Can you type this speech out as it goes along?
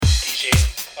Hey,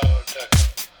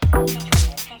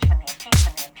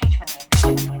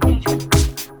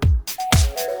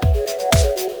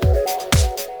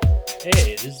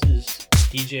 this is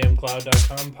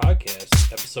DJMcloud.com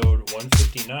podcast, episode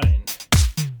 159.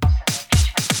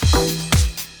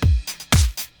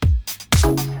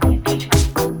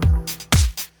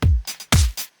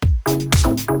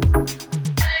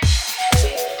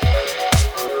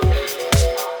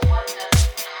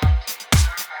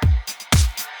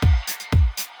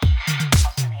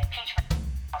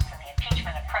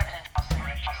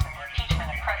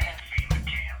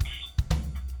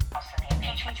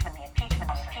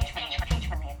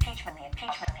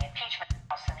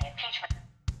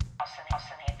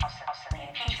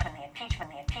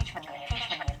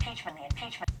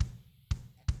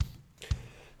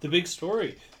 The big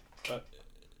story,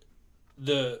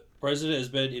 the president has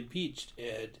been impeached,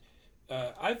 and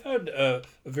I found a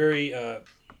very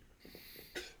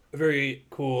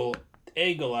cool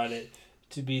angle on it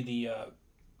to be the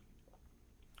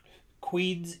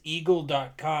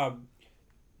QueensEagle.com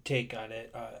take on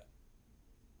it.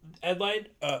 Headline,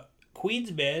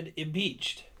 Queen's Man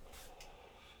Impeached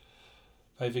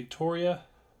by Victoria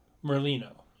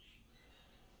Merlino.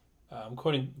 I'm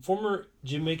quoting, former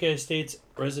Jamaica Estates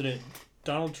resident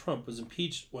Donald Trump was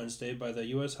impeached Wednesday by the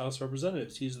U.S. House of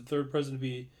Representatives. He's the third president to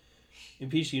be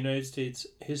impeached in United States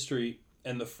history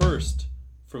and the first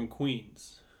from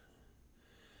Queens.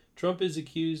 Trump is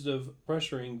accused of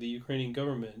pressuring the Ukrainian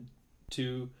government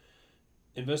to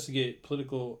investigate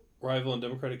political rival and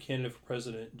Democratic candidate for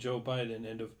president Joe Biden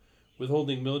and of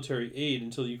withholding military aid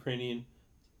until the Ukrainian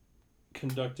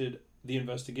conducted the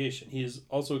investigation. He is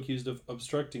also accused of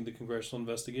obstructing the congressional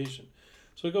investigation.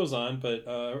 So it goes on, but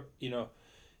you go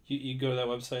to that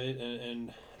website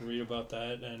and read about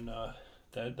that, and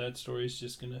that story is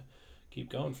just gonna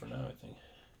keep going for now, I think.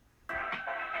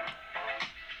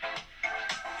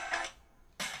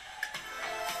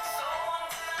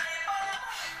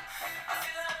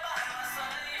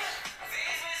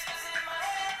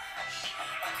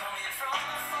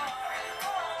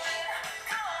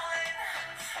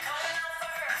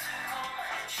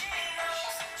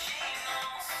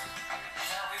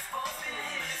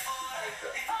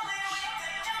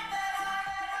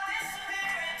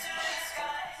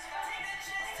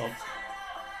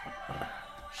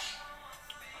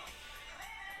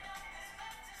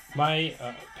 My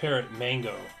parrot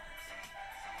Mango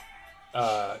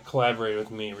collaborated with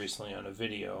me recently on a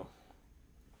video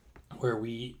where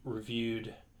we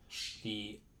reviewed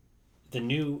the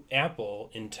new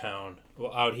apple in town,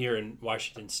 well, out here in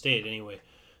Washington State anyway,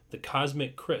 the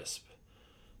Cosmic Crisp.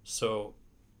 So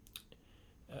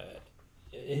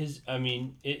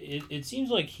it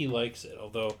seems like he likes it,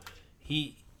 although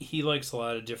he likes a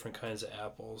lot of different kinds of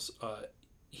apples.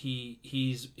 He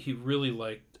really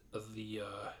liked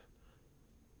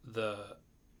the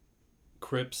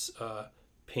Crips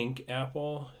pink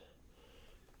apple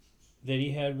that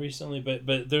he had recently, but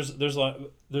there's a lot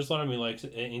of me likes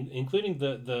it, including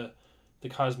the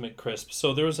Cosmic Crisp.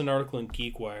 So there was an article in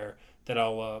GeekWire that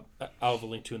I'll have a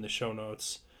link to in the show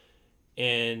notes,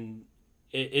 and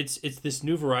it's this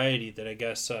new variety that I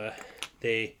guess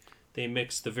they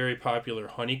mix the very popular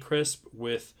Honey Crisp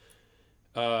with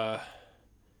a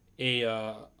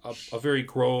very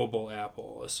growable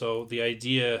apple. So the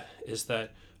idea is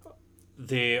that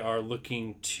they are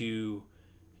looking to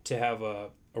have a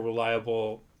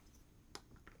reliable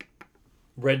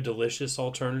Red Delicious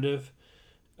alternative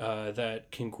that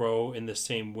can grow in the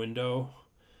same window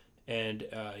and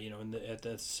at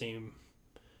the same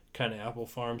kind of apple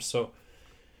farm. So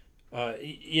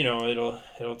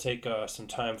it'll take some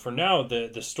time. For now,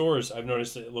 the stores, I've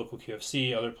noticed at local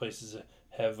QFC, other places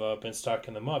have been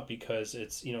stocking them up because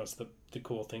it's the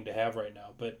cool thing to have right now.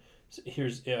 But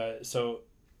here's a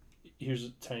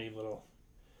tiny little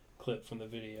clip from the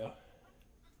video.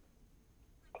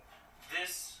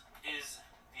 This is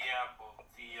the apple.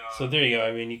 So there you go.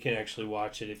 I mean, you can actually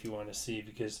watch it if you want to see,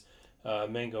 because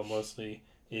Mango mostly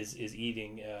is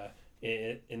eating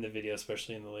in the video,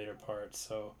 especially in the later parts.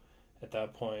 So at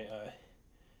that point,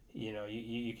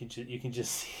 you can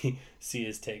just see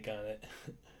his take on it.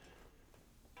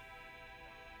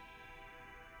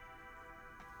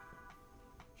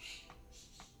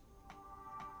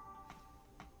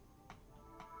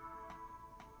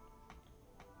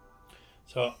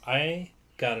 So I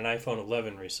got an iPhone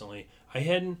 11 recently. I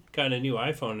hadn't gotten a new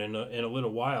iPhone in a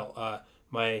little while.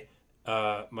 My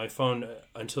phone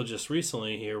until just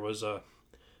recently here was a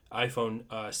iPhone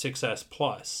 6S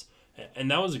Plus, and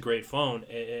that was a great phone.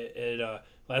 It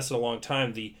lasted a long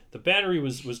time. The battery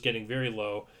was getting very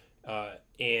low,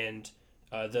 and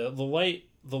the light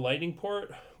the lightning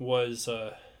port was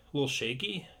a little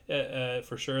shaky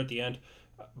for sure at the end,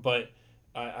 but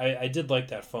I did like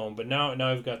that phone. But now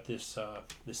I've got this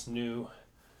new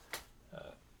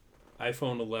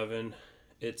iPhone 11.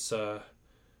 It's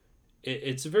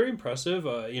it's very impressive.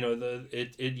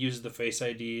 It uses the Face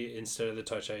ID instead of the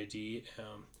Touch ID.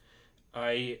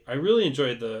 I really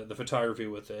enjoyed the photography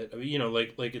with it. I mean,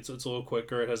 like it's a little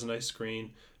quicker. It has a nice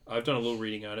screen. I've done a little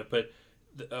reading on it, but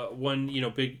one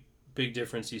big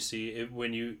difference you see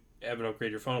when you haven't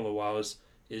upgraded your phone in a little while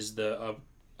is the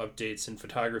updates in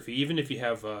photography. Even if you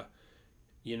have the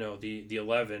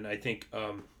 11, I think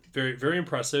very very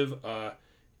impressive.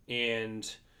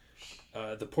 And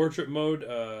the portrait mode,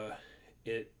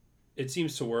 it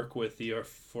seems to work with the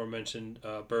aforementioned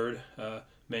bird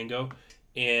Mango,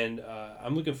 and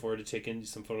I'm looking forward to taking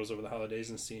some photos over the holidays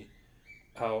and see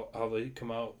how they come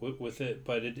out with it.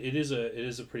 But it is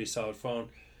a pretty solid phone.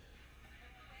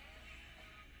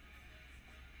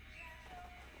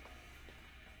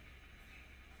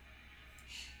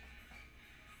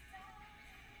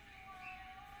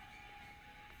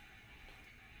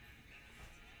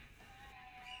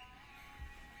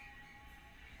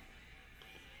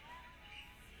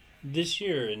 This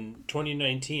year in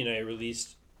 2019, I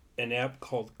released an app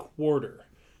called Quarter.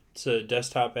 It's a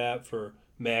desktop app for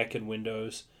Mac and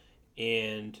Windows,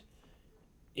 and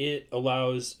it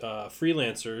allows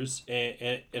freelancers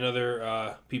and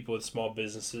other people with small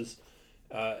businesses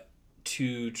uh,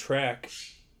 to track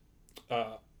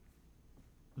uh,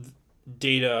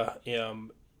 data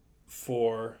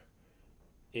for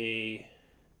a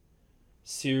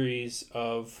series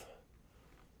of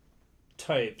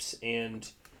types,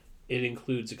 and it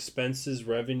includes expenses,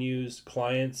 revenues,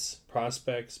 clients,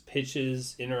 prospects,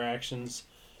 pitches, interactions,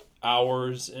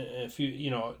 hours, a few,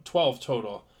 12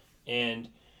 total. And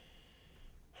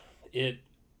it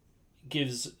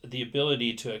gives the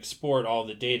ability to export all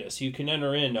the data. So you can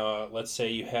enter in, let's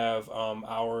say you have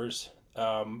hours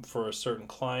for a certain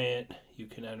client, you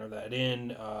can enter that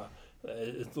in.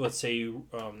 Let's say you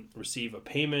receive a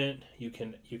payment, you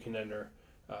can enter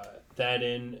that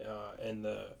in and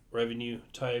the revenue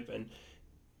type, and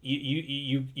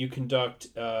you conduct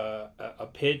a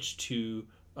pitch to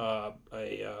a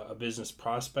business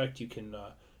prospect. You can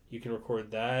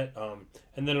record that,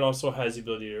 and then it also has the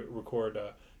ability to record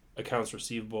accounts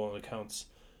receivable and accounts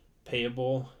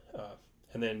payable,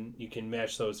 and then you can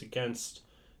match those against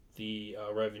the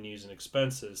revenues and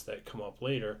expenses that come up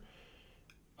later,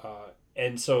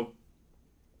 and so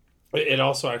it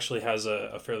also actually has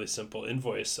a fairly simple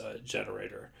invoice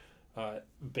generator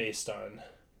based on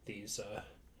these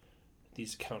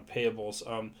account payables.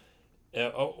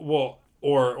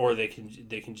 Or they can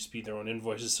just be their own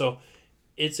invoices. So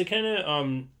it's a kind of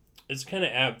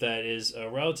app that is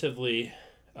relatively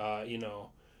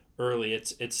early.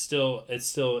 It's still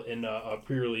in a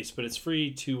pre-release, but it's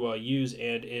free to use,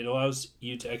 and it allows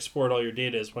you to export all your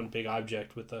data as one big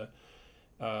object with a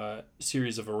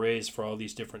series of arrays for all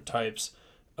these different types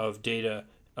of data,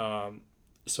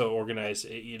 so organized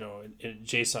in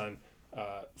JSON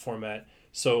format.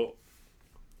 So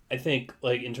I think,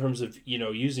 like, in terms of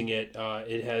using it,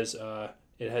 it has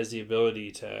the ability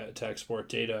to export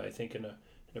data, I think, in a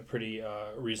pretty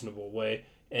reasonable way.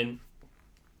 And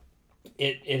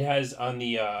it has on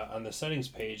the settings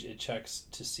page, it checks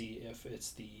to see if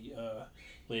it's the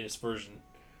latest version.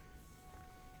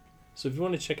 So if you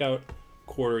want to check out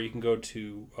Quarter, you can go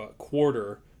to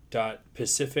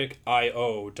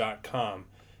quarter.pacificio.com,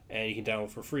 and you can download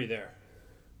for free there.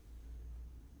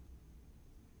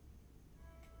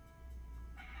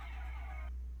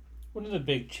 One of the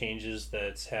big changes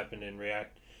that's happened in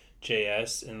React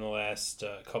JS in the last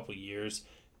couple years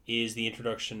is the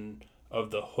introduction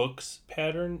of the hooks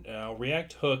pattern. Now,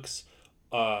 React hooks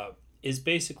is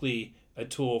basically a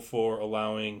tool for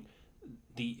allowing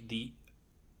the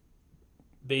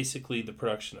basically the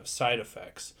production of side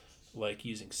effects, like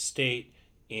using state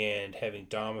and having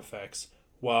DOM effects,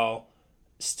 while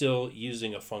still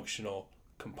using a functional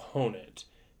component.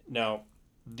 Now,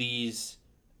 these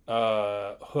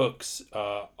hooks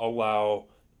allow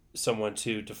someone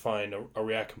to define a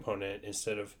React component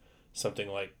instead of something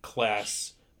like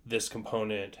class this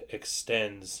component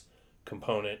extends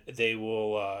component. They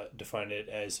will define it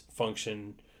as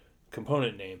function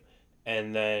component name,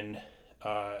 and then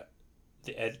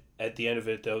at the end of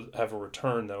it, they'll have a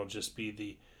return that'll just be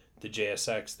the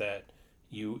JSX that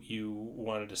you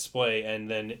want to display, and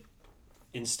then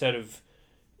instead of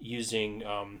using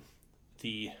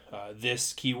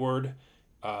this keyword,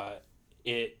 the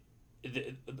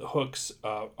hooks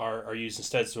are used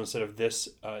instead. So instead of this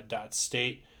dot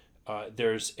state,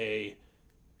 there's a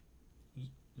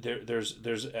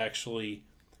there's actually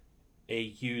a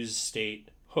use state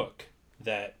hook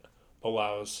that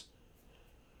allows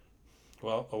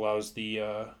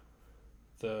the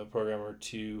programmer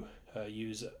to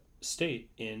use state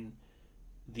in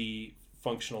the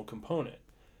functional component.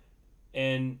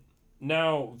 And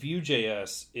now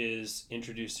Vue.js is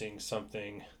introducing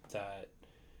something that,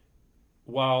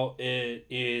 while it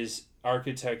is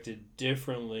architected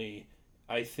differently,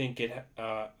 I think it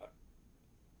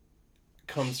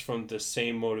comes from the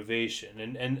same motivation.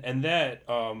 And that,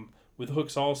 with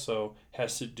hooks also,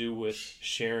 has to do with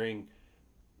sharing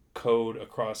code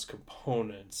across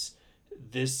components.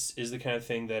 This is the kind of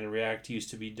thing that in React used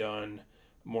to be done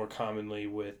more commonly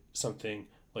with something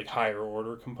like higher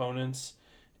order components.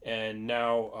 And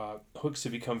now hooks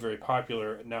have become very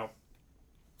popular. Now,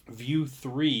 Vue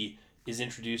 3 is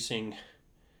introducing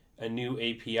a new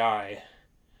API.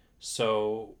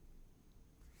 So,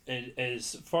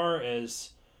 as far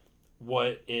as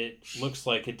what it looks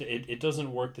like, it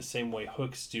doesn't work the same way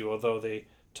hooks do, although they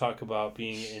talk about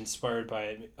being inspired by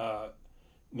it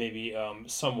maybe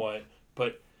somewhat.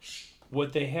 But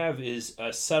what they have is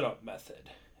a setup method.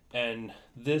 And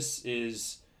this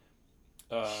is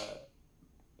a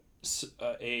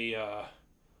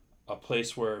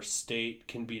place where state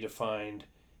can be defined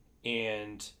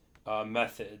and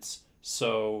methods.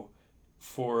 So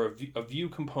for a Vue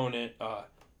component,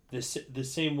 the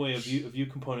same way a Vue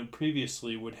component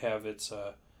previously would have its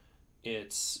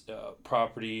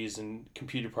properties and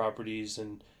computer properties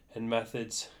and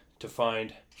methods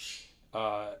defined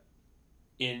as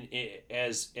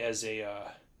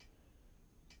a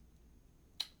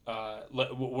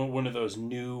one of those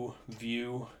new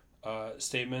Vue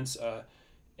statements.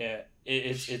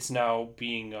 It's now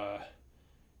being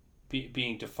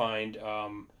defined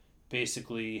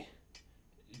basically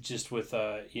just with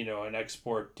an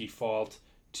export default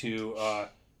to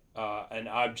an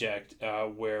object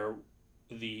where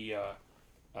the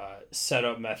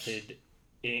setup method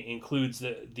includes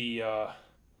the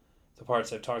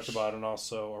parts I've talked about, and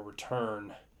also a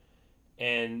return.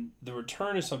 And the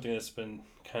return is something that's been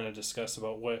kind of discussed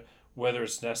about whether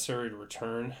it's necessary to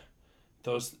return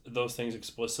those things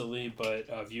explicitly, but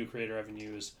Vue creator Evan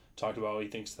Yu has talked about what he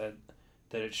thinks that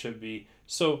it should be.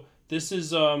 So this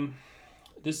is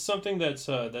something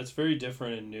that's very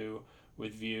different and new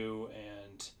with Vue,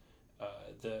 and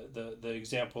the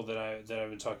example that I've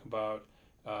been talking about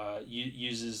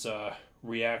uses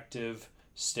reactive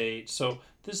state. So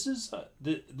this is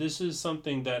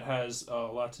something that has a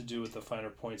lot to do with the finer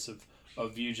points of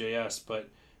Vue.js, but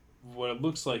what it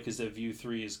looks like is that Vue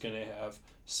 3 is going to have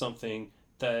something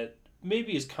that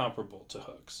maybe is comparable to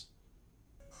hooks.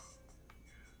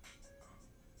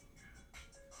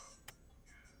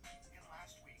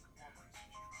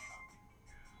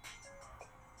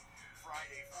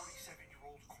 Friday,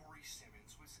 47-year-old Corey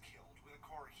Simmons was killed when a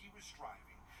car he was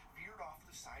driving veered off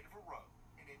the side of a road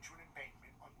and into an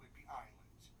embankment on Whidbey Island.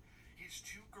 His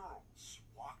two girls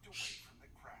walked away from the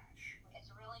crash.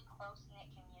 It's a really close-knit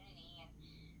community, and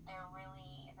they're really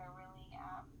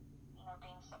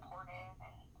being supportive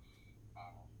and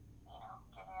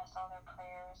giving us all their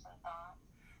prayers and thoughts.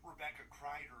 Rebecca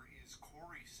Kreider is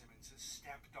Corey Simmons'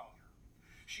 stepdaughter.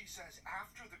 She says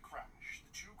after the crash,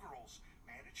 the two girls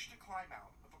managed to climb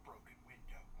out of a broken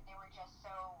window. They were just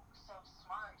so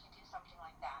smart to do something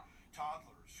like that.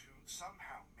 Toddlers who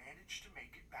somehow managed to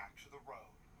make it back to the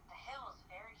road. The hill is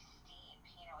very steep.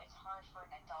 It's hard for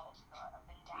an adult to go up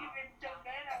and down.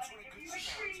 That's when a good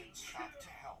Samaritan stopped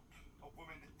to help. A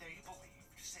woman they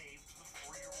believed saved the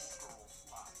 4-year-old girl's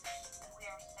lives. We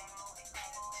are so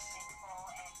incredibly thankful,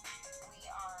 and we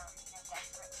are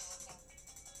desperately looking.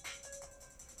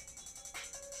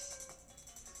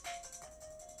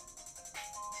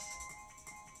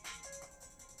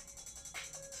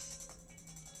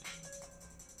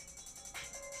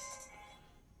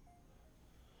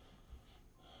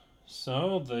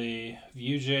 So the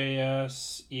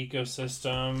Vue.js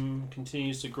ecosystem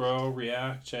continues to grow.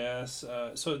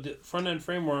 React.js. So the front-end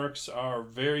frameworks are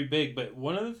very big, but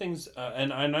one of the things,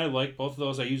 and I like both of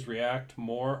those. I use React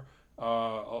more,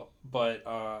 but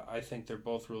I think they're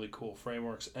both really cool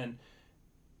frameworks. And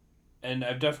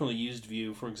I've definitely used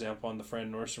Vue, for example, on the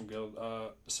Fran Nordstrom Guild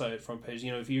site front page.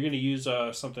 If you're going to use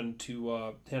something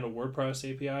to handle WordPress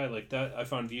API like that, I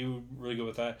found Vue really good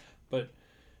with that. But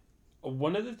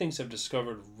one of the things I've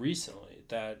discovered recently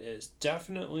that is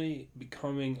definitely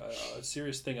becoming a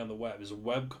serious thing on the web is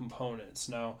web components.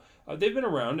 Now, they've been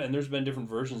around, and there's been different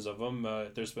versions of them.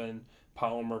 There's been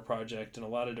Polymer Project and a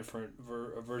lot of different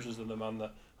versions of them on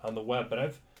the web. But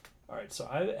I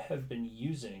have been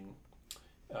using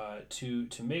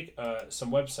to make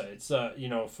some websites.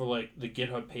 For like the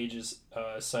GitHub Pages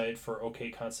site for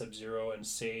OK Concept Zero and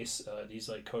SACE. These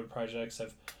like code projects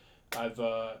I've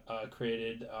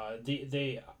created.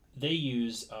 They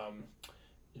use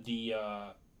these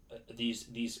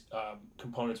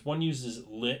components. One uses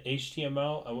lit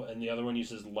HTML and the other one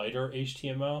uses lighter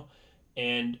HTML.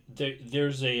 And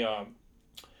there's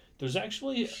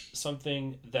actually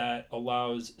something that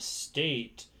allows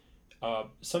state,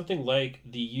 something like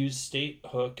the use state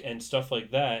hook and stuff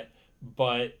like that,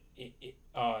 but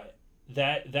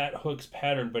that hook's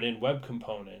pattern, but in web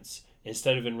components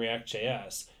instead of in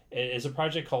React.js. Is a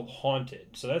project called Haunted.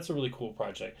 So that's a really cool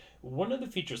project. One of the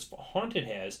features Haunted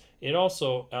has, it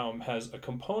also has a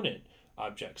component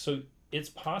object. So it's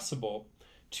possible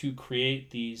to create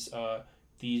these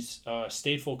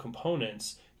stateful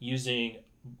components using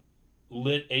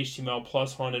lit HTML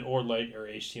plus Haunted or lighter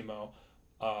HTML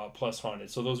plus Haunted.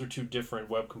 So those are two different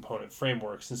web component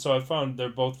frameworks. And so I found they're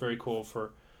both very cool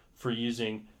for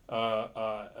using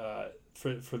for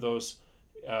those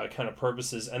kind of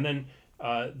purposes. And then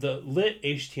the lit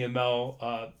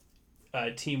HTML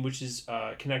team, which is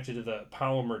connected to the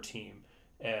Polymer team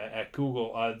at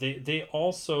Google, they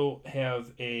also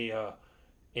have a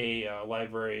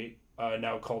library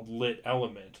now called Lit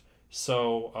Element.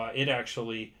 So it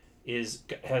actually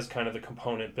has kind of the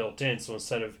component built in. So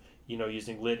instead of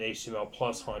using lit HTML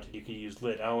plus Haunted, you can use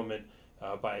Lit Element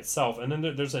by itself. And then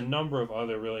there's a number of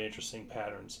other really interesting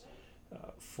patterns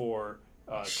for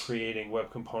creating web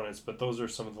components, but those are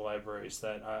some of the libraries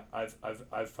that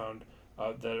I've found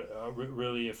that are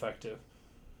really effective.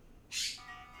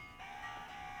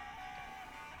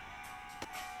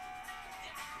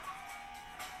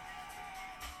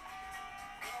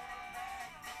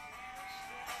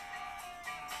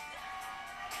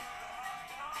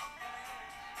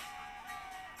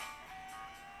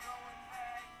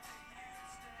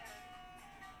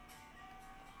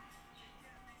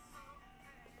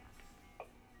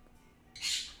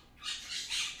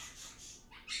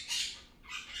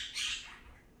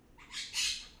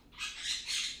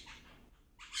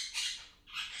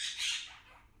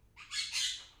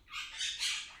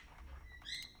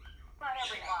 Not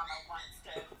every mama wants to,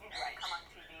 come on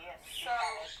TV and be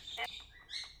petted.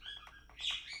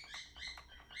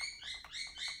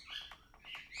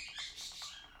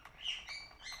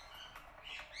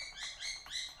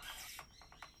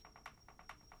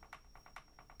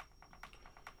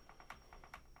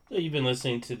 So you've been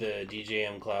listening to the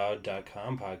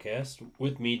DJMcloud.com podcast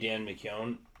with me, Dan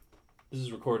McKeown. This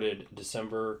is recorded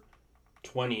December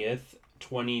 20th,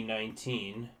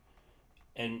 2019.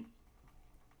 And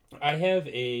I have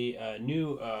a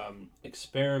new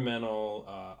experimental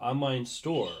online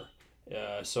store.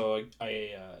 So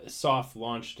I soft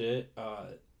launched it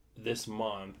this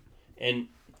month. And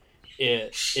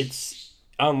it's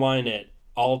online at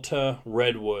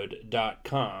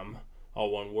altaredwood.com,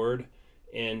 all one word.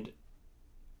 And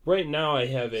right now I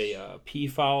have a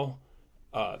P-file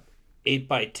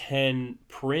 8x10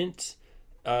 print.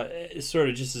 It's sort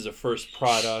of just as a first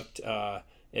product.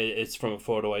 It's from a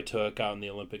photo I took out in the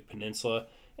Olympic Peninsula,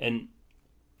 and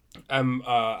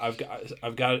I've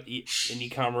got an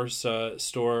e-commerce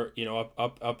store,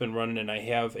 up and running, and I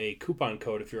have a coupon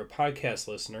code. If you're a podcast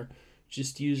listener,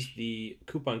 just use the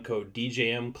coupon code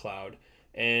DJMCloud,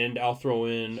 and I'll throw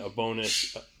in a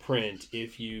bonus print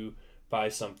if you buy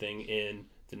something in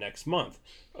the next month.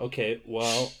 Okay,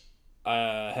 well,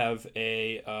 I have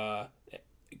a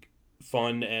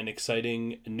fun and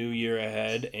exciting new year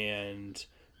ahead, and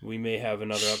we may have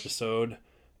another episode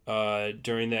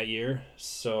during that year.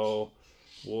 So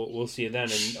we'll see you then,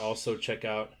 and also check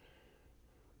out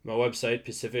my website,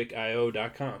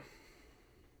 pacificio.com.